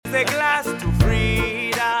a glass to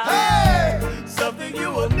freedom. Hey! Something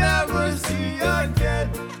you will never see again.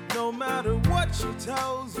 No matter what she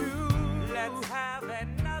tells you. Let's have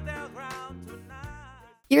another round tonight.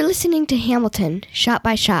 You're listening to Hamilton, Shot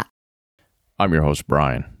by Shot. I'm your host,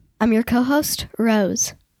 Brian. I'm your co-host,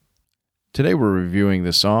 Rose. Today we're reviewing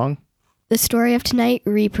the song. The story of tonight,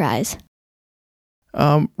 Reprise.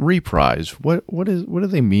 Reprise. What do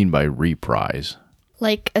they mean by reprise?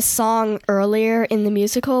 Like a song earlier in the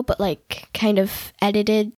musical, but like kind of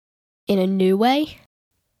edited in a new way.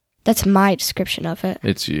 That's my description of it.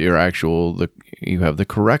 It's your you have the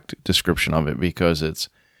correct description of it because it's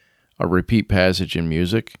a repeat passage in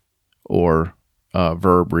music or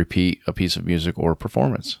verb repeat a piece of music or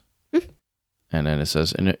performance. And then it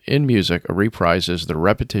says, in music, a reprise is the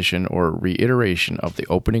repetition or reiteration of the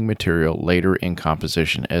opening material later in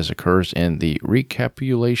composition as occurs in the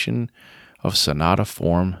recapitulation of sonata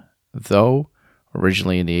form, though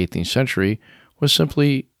originally in the 18th century was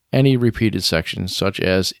simply any repeated section such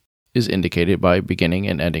as is indicated by beginning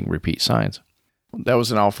and ending repeat signs. That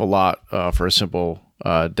was an awful lot for a simple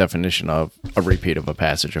definition of a repeat of a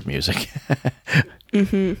passage of music.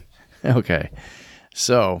 Okay.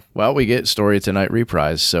 So, we get Story of Tonight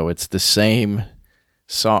Reprise. So it's the same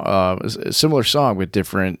song, similar song with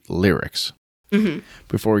different lyrics.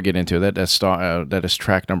 Before we get into that, that is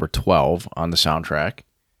track number 12 on the soundtrack.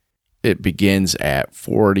 It begins at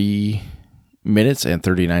 40 minutes and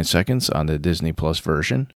 39 seconds on the Disney Plus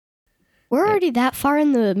version. We're already that far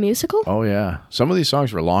in the musical? Oh, yeah. Some of these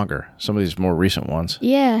songs were longer. Some of these more recent ones.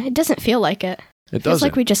 Yeah, it doesn't feel like it. It feels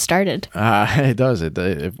like we just started. It does.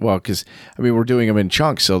 Well, because, we're doing them in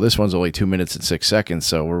chunks, so this one's only 2 minutes and 6 seconds,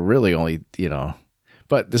 so we're really only,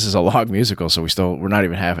 but this is a long musical, so we're not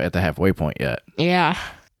even at the halfway point yet. Yeah.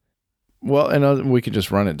 Well, and we can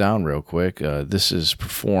just run it down real quick. This is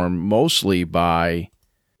performed mostly by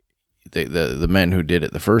the men who did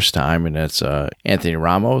it the first time, and that's Anthony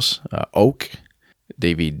Ramos, Oak,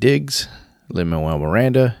 Davy Diggs, Lin-Manuel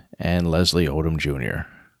Miranda, and Leslie Odom Jr.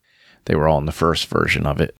 They were all in the first version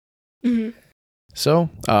of it. So,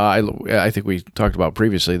 I think we talked about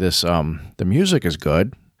previously this, the music is good.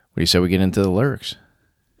 What do you say we get into the lyrics?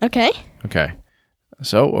 Okay.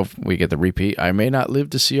 So, if we get the repeat. I may not live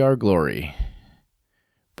to see our glory,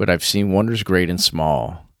 but I've seen wonders great and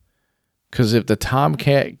small. Because if the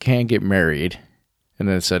tomcat can't get married, and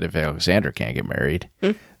then it said if Alexander can't get married,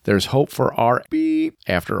 there's hope for our beep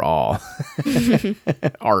after all.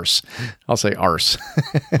 Arse. I'll say arse.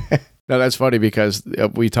 Now, that's funny because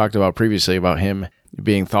we talked about previously about him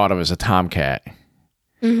being thought of as a tomcat,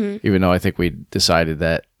 even though I think we decided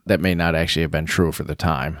that may not actually have been true for the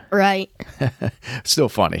time. Right. Still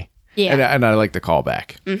funny. Yeah. And I like the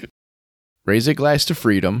callback. Raise a glass to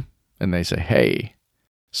freedom, and they say, hey,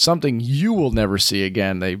 something you will never see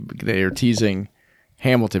again. They are teasing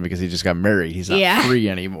Hamilton because he just got married. He's not free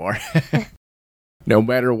anymore. No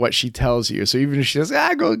matter what she tells you. So even if she says,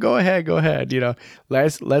 go ahead,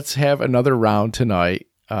 let's have another round tonight.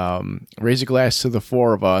 Raise a glass to the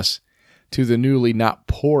four of us, to the newly not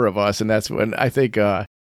poor of us. And that's when I think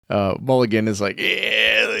Mulligan is like,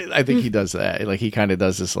 yeah, I think he does that. Like he kind of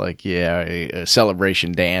does this a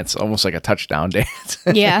celebration dance, almost like a touchdown dance.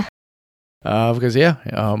 Yeah. Because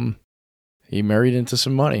he married into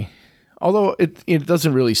some money. Although it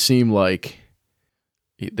doesn't really seem like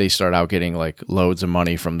they start out getting like loads of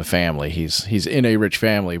money from the family. He's in a rich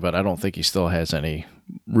family, but I don't think he still has any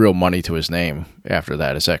real money to his name after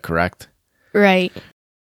that. Is that correct? Right.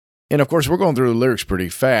 And of course, we're going through the lyrics pretty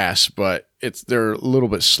fast, but they're a little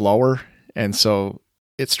bit slower, and so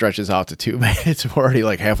it stretches out to 2 minutes. We're already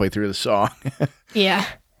like halfway through the song. Yeah.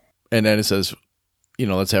 And then it says,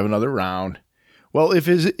 let's have another round. Well, if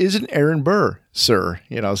it isn't Aaron Burr, sir,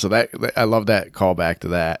 so that I love that callback to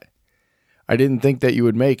that. I didn't think that you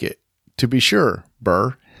would make it. To be sure,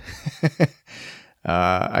 Burr.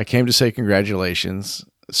 I came to say congratulations.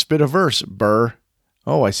 Spit a verse, Burr.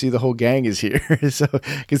 Oh, I see the whole gang is here. So,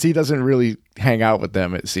 because he doesn't really hang out with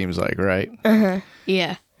them, it seems like, right?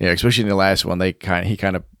 Yeah. Yeah, especially in the last one, he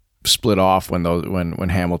kind of split off when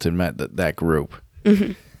Hamilton met that group.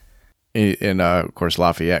 And of course,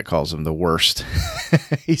 Lafayette calls him the worst.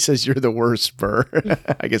 He says, "You're the worst, Burr."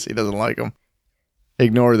 I guess he doesn't like him.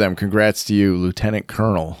 Ignore them. Congrats to you, Lieutenant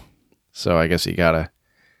Colonel. So I guess he got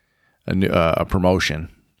a promotion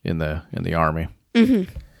in the army.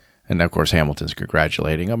 And of course, Hamilton's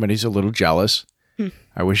congratulating him, and he's a little jealous.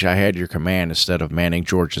 I wish I had your command instead of manning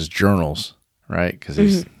George's journals, right? Because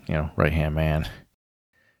he's right-hand man.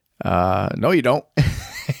 No, you don't.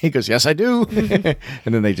 He goes, yes, I do.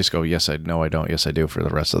 And then they just go, yes, no, I don't. Yes, I do for the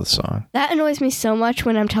rest of the song. That annoys me so much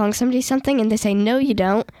when I'm telling somebody something and they say, no, you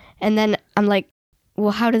don't. And then I'm like, well,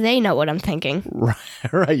 how do they know what I'm thinking?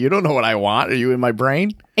 Right. You don't know what I want. Are you in my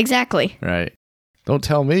brain? Exactly. Right. Don't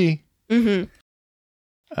tell me. Mm-hmm.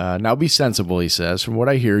 Now be sensible, he says. From what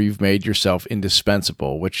I hear, you've made yourself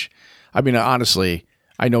indispensable, which, I mean, honestly,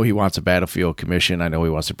 I know he wants a battlefield commission. I know he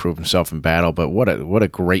wants to prove himself in battle, but what a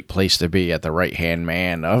great place to be at the right-hand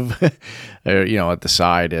man of, at the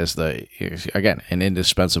side as again, an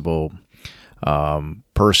indispensable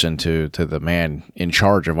person to the man in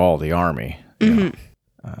charge of all the army. Mm-hmm.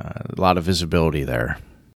 A lot of visibility there.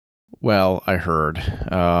 Well, I heard,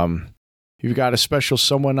 you've got a special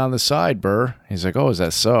someone on the side, Burr. He's like, oh, is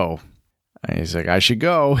that so? And he's like, I should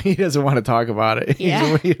go. He doesn't want to talk about it.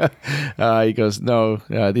 Yeah. He goes, no,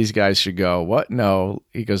 these guys should go. What? No.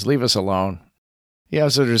 He goes, leave us alone. Yeah,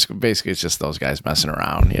 so basically it's just those guys messing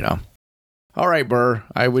around, All right, Burr,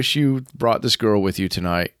 I wish you brought this girl with you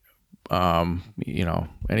tonight. And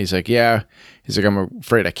he's like, yeah. He's like, I'm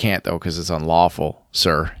afraid I can't, though, because it's unlawful,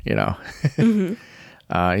 sir, Mm-hmm.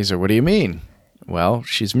 He's like, what do you mean? Well,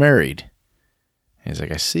 she's married. He's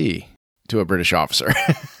like, I see. To a British officer.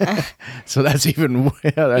 So that's even,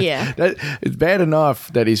 it's bad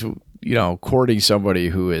enough that he's, courting somebody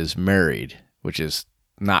who is married, which is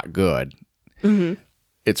not good. Mm-hmm.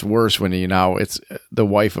 It's worse when, it's the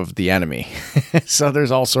wife of the enemy. So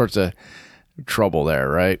there's all sorts of trouble there,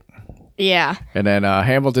 right? Yeah. And then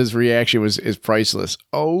Hamilton's reaction is priceless.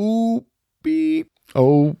 Oh, beep.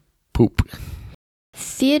 Oh, poop.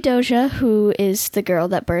 Theodosia, who is the girl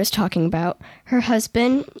that Burr is talking about, her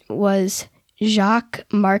husband was Jacques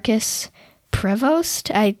Marcus Prevost.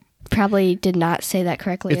 I probably did not say that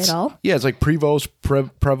correctly at all. Yeah, it's like Prevost.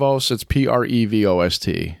 It's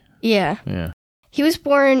Prevost. Yeah. Yeah. He was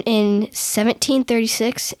born in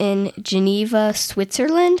 1736 in Geneva,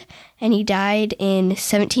 Switzerland, and he died in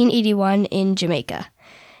 1781 in Jamaica.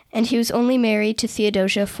 And he was only married to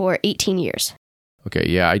Theodosia for 18 years. Okay,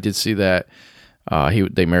 yeah, I did see that.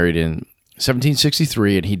 They married in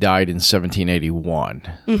 1763, and he died in 1781.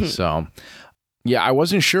 Mm-hmm. So, yeah, I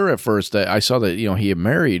wasn't sure at first. That I saw that he had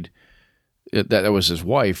married. That was his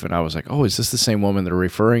wife, and I was like, oh, is this the same woman they're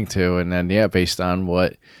referring to? And then, yeah, based on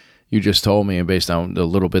what you just told me, and based on the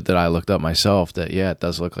little bit that I looked up myself, that it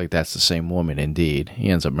does look like that's the same woman. Indeed, he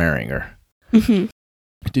ends up marrying her. Mm-hmm.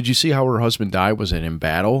 Did you see how her husband died? Was it in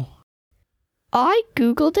battle? I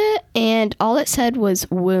Googled it, and all it said was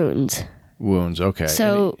wounds. Wounds, okay.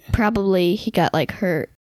 So probably he got hurt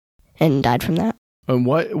and died from that. And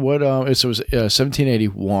so it was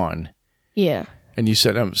 1781. Yeah. And you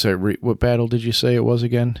said, what battle did you say it was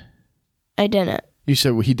again? I didn't. You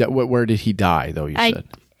said where did he die, though, you said?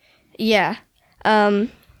 Yeah. Well,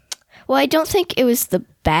 I don't think it was the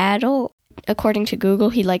battle. According to Google,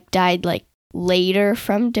 he died later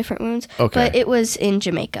from different wounds. Okay. But it was in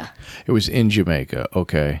Jamaica. It was in Jamaica.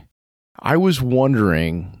 Okay. I was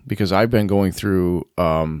wondering, because I've been going through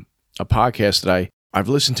a podcast that I've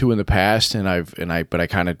listened to in the past, but I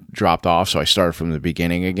kind of dropped off, so I started from the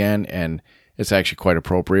beginning again, and it's actually quite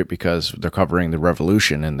appropriate because they're covering the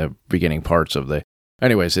Revolution and the beginning parts of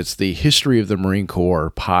anyways, it's the History of the Marine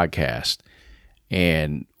Corps podcast,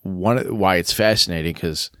 and why it's fascinating,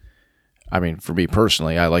 because, I mean, for me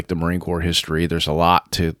personally, I like the Marine Corps history. There's a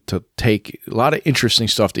lot to take, a lot of interesting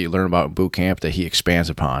stuff that you learn about in boot camp that he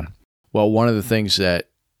expands upon. Well, one of the things that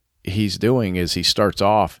he's doing is he starts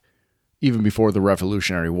off even before the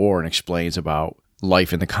Revolutionary War and explains about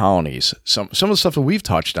life in the colonies. Some of the stuff that we've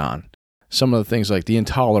touched on, some of the things like the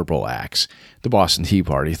Intolerable Acts, the Boston Tea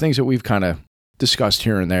Party, things that we've kind of discussed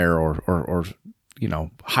here and there or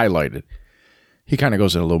highlighted. He kind of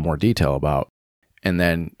goes in a little more detail about. And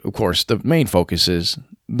then, of course, the main focus is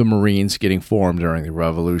the Marines getting formed during the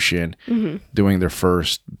Revolution, mm-hmm. doing their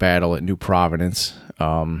first battle at New Providence.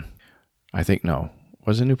 I think,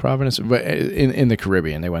 was it New Providence? But in the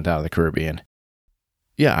Caribbean. They went out of the Caribbean.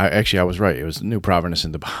 Yeah, I was right. It was New Providence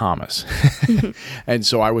in the Bahamas. Mm-hmm. And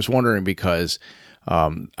so I was wondering because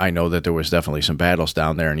I know that there was definitely some battles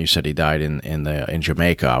down there, and you said he died in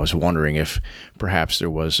Jamaica. I was wondering if perhaps there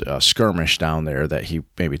was a skirmish down there that he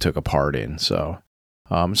maybe took a part in. So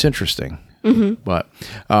it's interesting. Mm-hmm. But,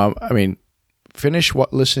 I mean, finish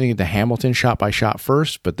listening to Hamilton shot by shot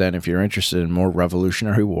first, but then if you're interested in more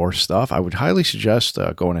Revolutionary War stuff, I would highly suggest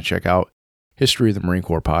going to check out History of the Marine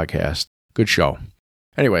Corps podcast. Good show.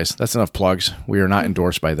 Anyways, that's enough plugs. We are not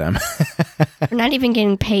endorsed by them. We're not even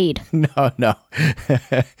getting paid. No.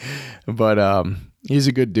 But he's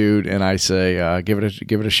a good dude, and I say give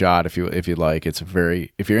it a shot if you'd like.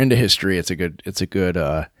 If you're into history, it's a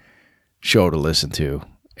good show to listen to.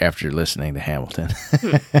 after listening to Hamilton.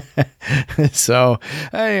 So,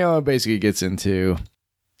 it basically gets into,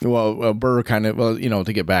 Burr kind of,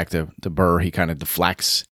 to get back to Burr, he kind of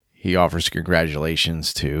deflects. He offers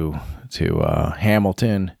congratulations to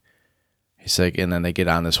Hamilton. He's like, and then they get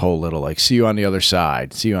on this whole little, like, see you on the other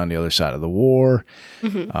side of the war.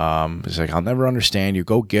 He's like, I'll never understand you.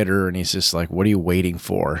 Go get her. And he's just like, what are you waiting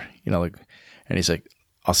for? And he's like,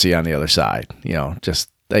 I'll see you on the other side.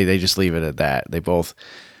 They just leave it at that. They both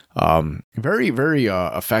very, very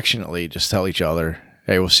affectionately just tell each other,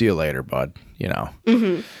 hey, we'll see you later, bud,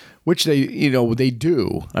 which they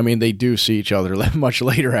do. I mean, they do see each other much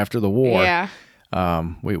later after the war. Yeah.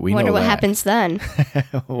 We wonder know what that. happens then.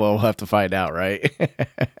 Well, we'll have to find out, right?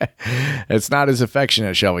 It's not as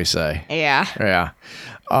affectionate, shall we say. Yeah. Yeah.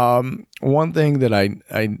 One thing that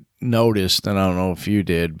I noticed, and I don't know if you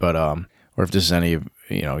did, but or if this is any of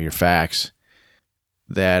your facts,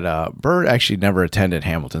 that Burr actually never attended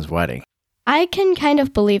Hamilton's wedding. I can kind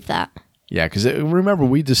of believe that. Yeah, because remember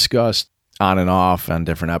we discussed on and off on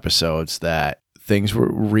different episodes that things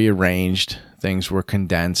were rearranged, things were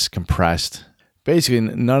condensed, compressed. Basically,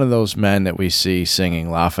 none of those men that we see singing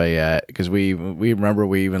Lafayette, because we remember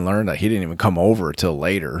we even learned that he didn't even come over till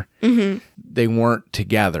later. Mm-hmm. They weren't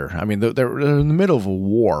together. I mean, they're in the middle of a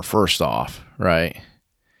war, first off, right?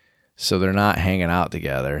 So they're not hanging out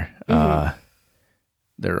together. Mm-hmm.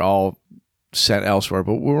 They're all sent elsewhere.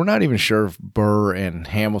 But we're not even sure if Burr and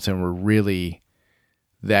Hamilton were really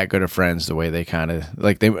that good of friends the way they kind of,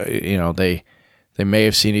 like, they may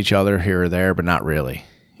have seen each other here or there, but not really.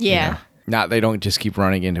 Yeah. They don't just keep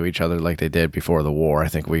running into each other like they did before the war. I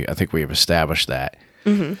think we have established that.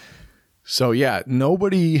 Mm-hmm. So yeah,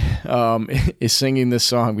 nobody is singing this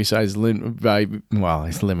song besides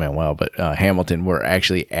Lin-Manuel, but Hamilton were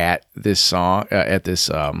actually at this song at this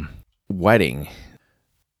wedding.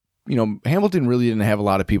 Hamilton really didn't have a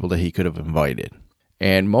lot of people that he could have invited,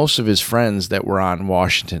 and most of his friends that were on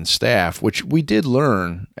Washington's staff, which we did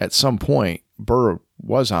learn at some point, Burr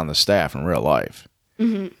was on the staff in real life.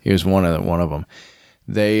 Mm-hmm. He was one of them.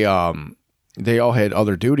 They all had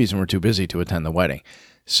other duties and were too busy to attend the wedding.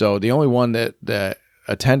 So the only one that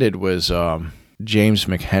attended was James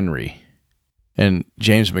McHenry. And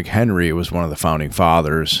James McHenry was one of the founding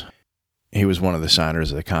fathers. He was one of the signers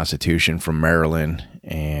of the Constitution from Maryland,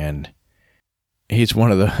 and he's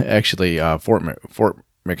one of the Fort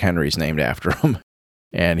McHenry is named after him.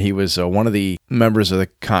 And he was one of the members of the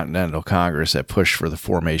Continental Congress that pushed for the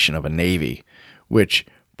formation of a Navy, which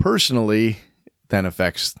personally then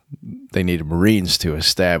affects, they needed Marines to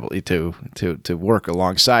establish, to work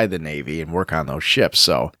alongside the Navy and work on those ships.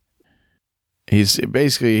 So he's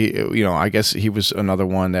basically, I guess he was another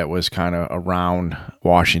one that was kind of around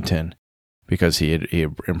Washington because he had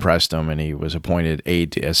impressed him, and he was appointed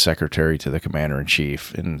aide as secretary to the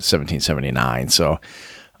commander-in-chief in 1779. So,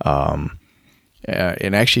 and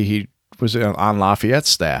actually he was on Lafayette's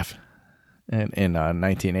staff. In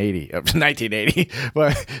 1780,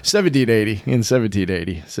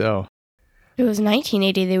 So if it was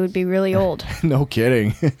 1980, they would be really old. No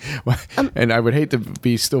kidding. And I would hate to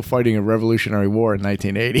be still fighting a Revolutionary War in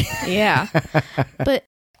 1980. Yeah. But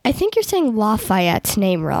I think you're saying Lafayette's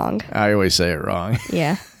name wrong. I always say it wrong.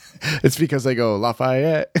 Yeah. It's because they go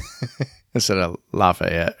Lafayette instead of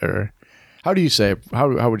Lafayette. Or how do you say it?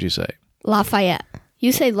 How would you say it? Lafayette.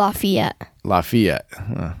 You say Lafayette. Lafayette.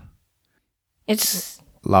 Huh. It's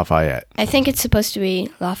Lafayette. I think it's supposed to be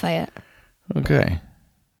Lafayette. Okay.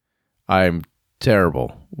 I'm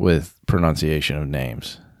terrible with pronunciation of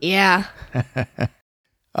names. Yeah.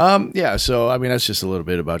 Yeah, so I mean that's just a little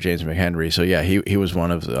bit about James McHenry. So yeah, he was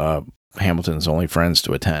one of Hamilton's only friends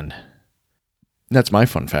to attend. That's my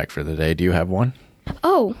fun fact for the day. Do you have one?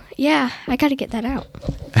 Oh, yeah, I got to get that out.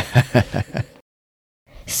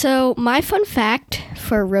 So, my fun fact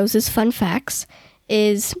for Rose's fun facts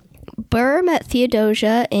is Burr met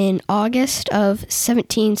Theodosia in August of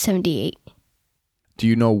 1778. Do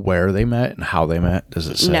you know where they met and how they met? Does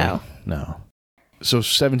it say? No. So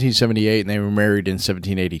 1778, and they were married in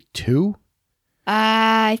 1782?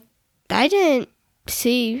 I didn't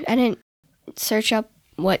search up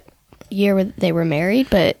what year they were married,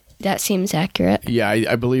 but that seems accurate. Yeah,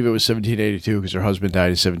 I believe it was 1782 because her husband died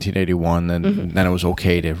in 1781, and then it was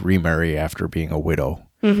okay to remarry after being a widow.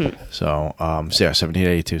 Mm-hmm. So,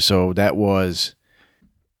 1782. So that was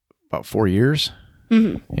about 4 years?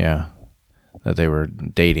 Mm-hmm. Yeah, that they were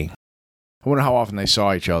dating. I wonder how often they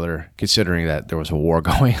saw each other, considering that there was a war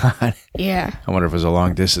going on. Yeah. I wonder if it was a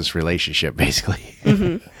long-distance relationship, basically.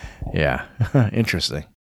 Mm-hmm. Yeah, interesting.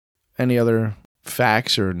 Any other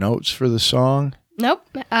facts or notes for the song? Nope.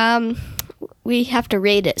 We have to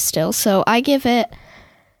rate it still, so I give it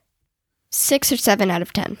 6 or 7 out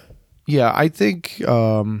of 10. Yeah, I think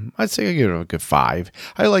I'd say I give it a good 5.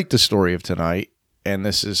 I like the story of tonight, and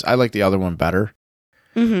I like the other one better.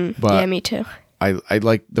 Mm-hmm. But yeah, me too. I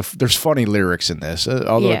like there's funny lyrics in this,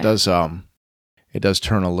 although it does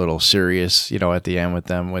turn a little serious, at the end with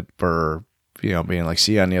them with Burr, being like,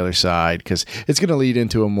 see you on the other side, because it's going to lead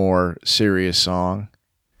into a more serious song.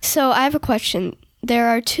 So I have a question. There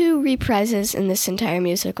are 2 reprises in this entire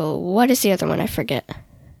musical. What is the other one? I forget.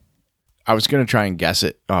 I was going to try and guess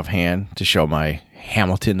it offhand to show my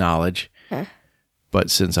Hamilton knowledge,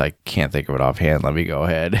 but since I can't think of it offhand, let me go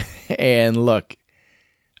ahead and look.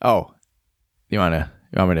 Oh, you want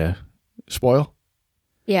me to spoil?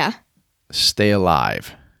 Yeah. Stay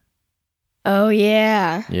Alive. Oh,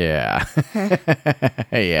 yeah. Yeah.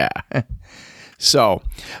 Yeah. So,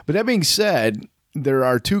 but that being said, there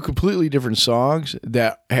are 2 completely different songs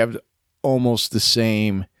that have almost the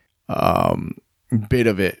same bit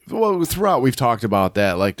of it. Well, throughout we've talked about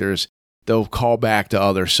that. Like they'll call back to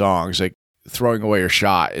other songs, like Throwing Away Your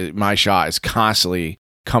Shot. My Shot is constantly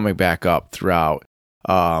coming back up throughout.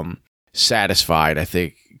 Satisfied, I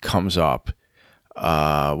think, comes up.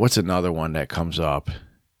 What's another one that comes up?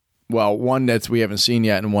 Well, one that we haven't seen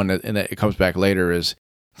yet, and one that it comes back later is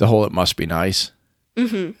the whole "It Must Be Nice."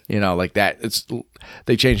 Mm-hmm. Like that.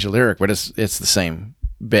 They changed the lyric, but it's the same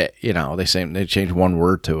bit. They change one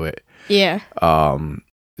word to it. Yeah.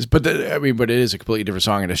 But it is a completely different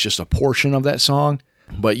song, and it's just a portion of that song.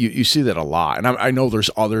 But you see that a lot, and I know there's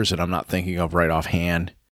others that I'm not thinking of right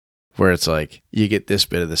offhand, where it's like you get this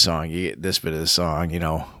bit of the song, you get this bit of the song.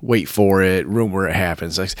 Wait for it, room where it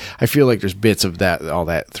happens. Like, I feel like there's bits of that, all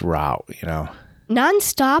that throughout.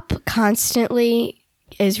 Nonstop constantly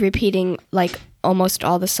is repeating like almost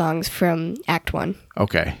all the songs from Act 1.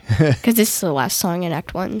 Okay. Because this is the last song in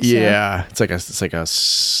Act 1. So. Yeah, it's like a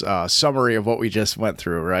summary of what we just went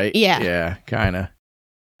through, right? Yeah. Yeah, kind of.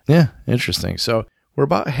 Yeah, interesting. So we're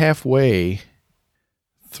about halfway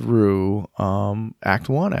through Act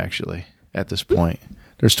 1, actually, at this point.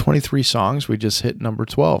 There's 23 songs. We just hit number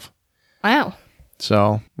 12. Wow.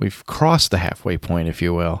 So we've crossed the halfway point, if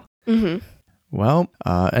you will. Mm-hmm. Well,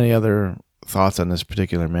 any other thoughts on this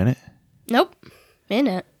particular minute? Nope.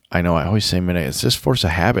 Minute. I know, I always say minute. It's just force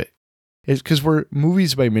of habit. It's because we're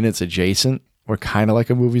movies by minutes adjacent. We're kind of like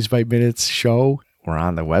a movies by minutes show. We're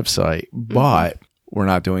on the website, but we're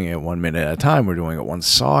not doing it 1 minute at a time. We're doing it one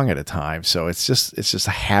song at a time. So it's just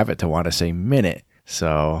a habit to want to say minute.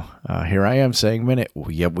 So here I am saying minute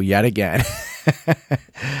yet again.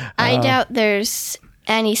 I doubt there's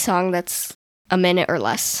any song that's a minute or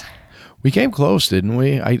less. We came close, didn't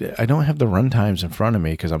we? I don't have the run times in front of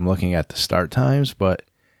me because I'm looking at the start times, but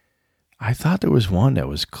I thought there was one that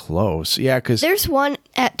was close. Yeah, because there's one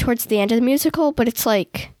towards the end of the musical, but it's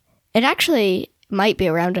like it actually might be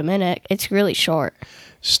around a minute. It's really short.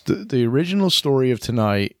 The original story of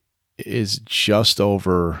tonight is just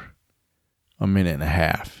over a minute and a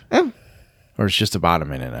half. Oh. Or it's just about a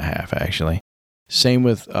minute and a half, actually. Same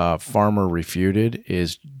with Farmer Refuted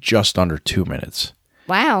is just under 2 minutes.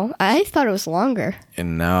 Wow, I thought it was longer.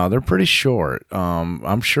 And no, they're pretty short.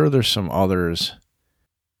 I'm sure there's some others.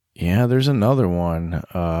 Yeah, there's another one.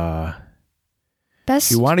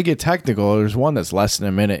 Best. If you want to get technical, there's one that's less than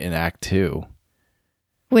a minute in Act 2.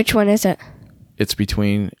 Which one is it? It's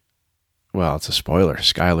between, well, it's a spoiler,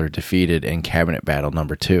 Skylar Defeated and Cabinet Battle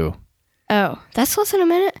number 2. Oh, that's less than a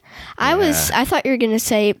minute? Yeah. I thought you were going to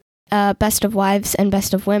say Best of Wives and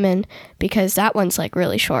Best of Women, because that one's like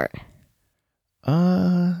really short.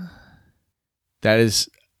 That is,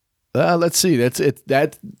 let's see. That's it.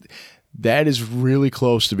 That is really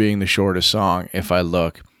close to being the shortest song if I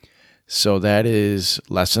look. So that is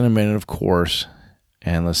less than a minute, of course.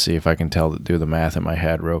 And let's see if I can do the math in my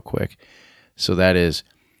head real quick. So that is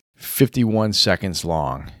 51 seconds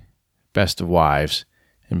long. Best of Wives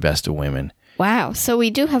and Best of Women. Wow. So we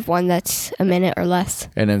do have one that's a minute or less.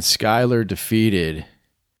 And then Skylar Defeated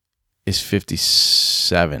is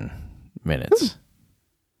 57 minutes. Ooh.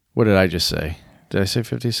 What did I just say? Did I say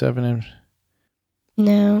 57?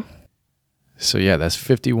 No. So yeah, that's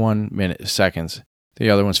 51 seconds. The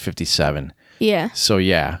other one's 57. Yeah. So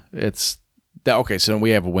yeah, it's that. Okay, so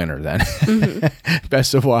we have a winner then. Mm-hmm.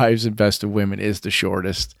 Best of Wives and Best of Women is the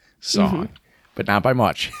shortest song, but not by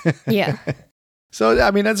much. Yeah. So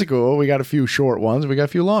I mean, that's cool. We got a few short ones. We got a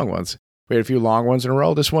few long ones. We had a few long ones in a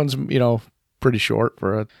row. This one's pretty short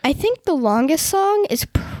for a. I think the longest song is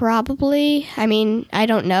probably. I mean, I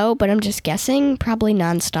don't know, but I'm just guessing. Probably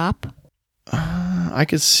Nonstop. I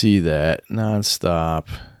could see that Nonstop.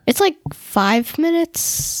 It's like 5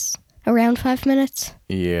 minutes, around 5 minutes.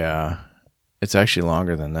 Yeah, it's actually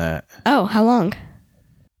longer than that. Oh, how long?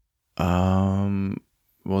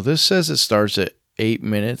 Well, this says it starts at 8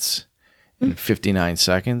 minutes and 59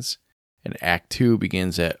 seconds, and Act 2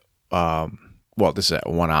 begins at, this is at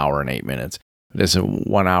 1 hour and 8 minutes. This is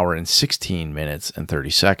 1 hour and 16 minutes and 30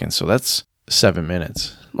 seconds, so that's 7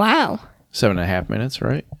 minutes. Wow. 7.5 minutes,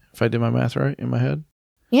 right? If I did my math right in my head?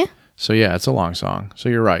 Yeah. So yeah, it's a long song. So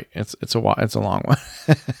you're right. It's a long one.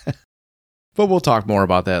 But we'll talk more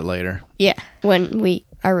about that later. Yeah, when we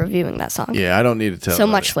are reviewing that song. Yeah, I don't need to tell so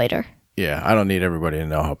much later. Yeah, I don't need everybody to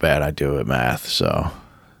know how bad I do at math, so.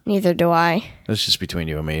 Neither do I. That's just between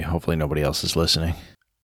you and me. Hopefully nobody else is listening.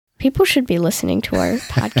 People should be listening to our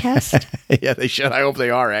podcast. Yeah, they should. I hope they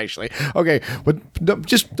are, actually. Okay, but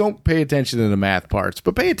just don't pay attention to the math parts,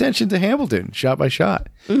 but pay attention to Hamilton, shot by shot.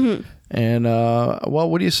 Mm-hmm. And,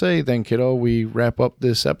 what do you say then, kiddo? We wrap up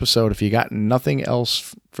this episode if you got nothing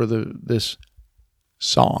else for this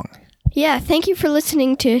song. Yeah, thank you for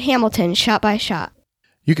listening to Hamilton, Shot by Shot.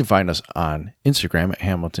 You can find us on Instagram at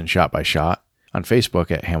Hamilton Shot by Shot, on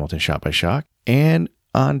Facebook at Hamilton Shot by Shot, and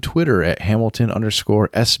on Twitter at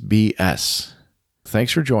Hamilton_SBS.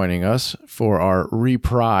 Thanks for joining us for our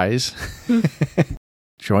reprise.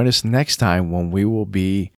 Join us next time when we will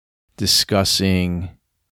be discussing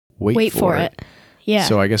Wait for It. Yeah.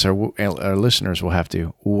 So I guess our listeners will have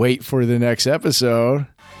to wait for the next episode.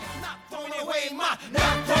 Not throwing away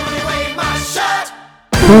my shirt.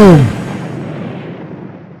 Boom.